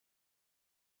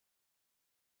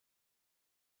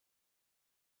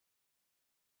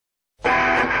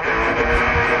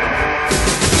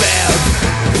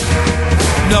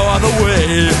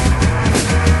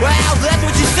Well, that's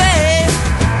what you say.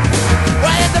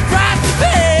 Well, it's the price to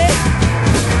pay.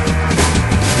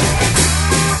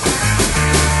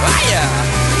 Oh yeah.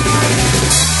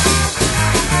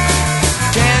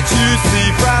 Can't you see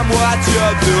from what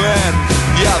you're doing?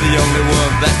 You're the only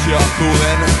one that you're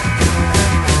fooling.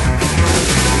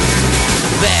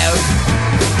 There's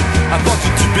a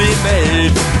fortune to be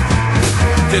made.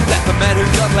 Just that the man who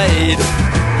got laid.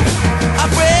 A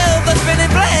will the spinning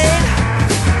blade.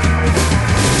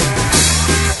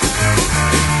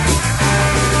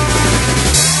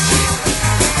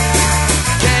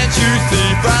 Can't you see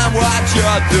from what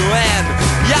you're doing?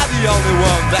 You're the only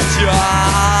one that you're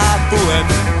fooling.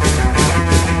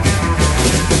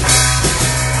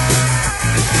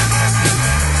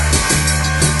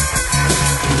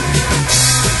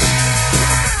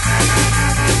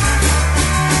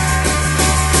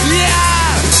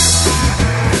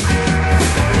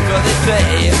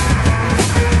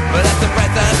 But that's the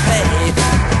price I pay.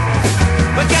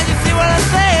 But can't you see what I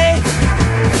say?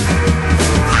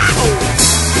 Ow!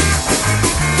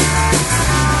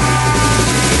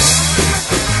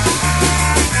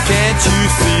 Can't you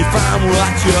see from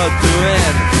what you're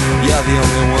doing? You're the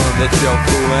only one that you're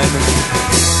fooling.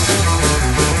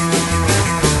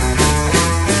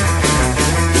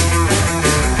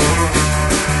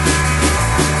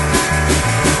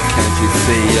 Can't you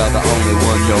see you're the only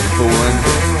one you're fooling?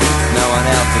 No one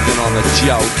else is in on the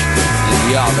joke,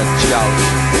 and you're the joke.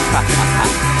 Ha ha ha.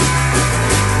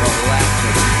 Relax,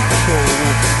 you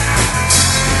fool.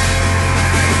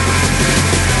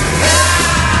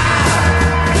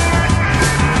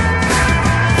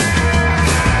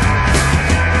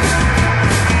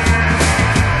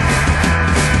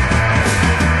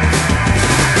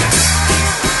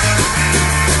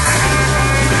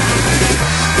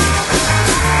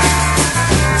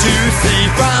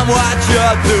 From what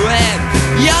you're doing,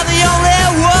 you're the only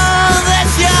one that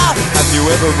you're. Have you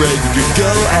ever read to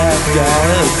go at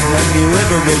Dallas? Have you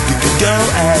ever read to go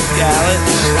at Dallas?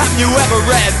 Have you ever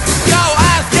read go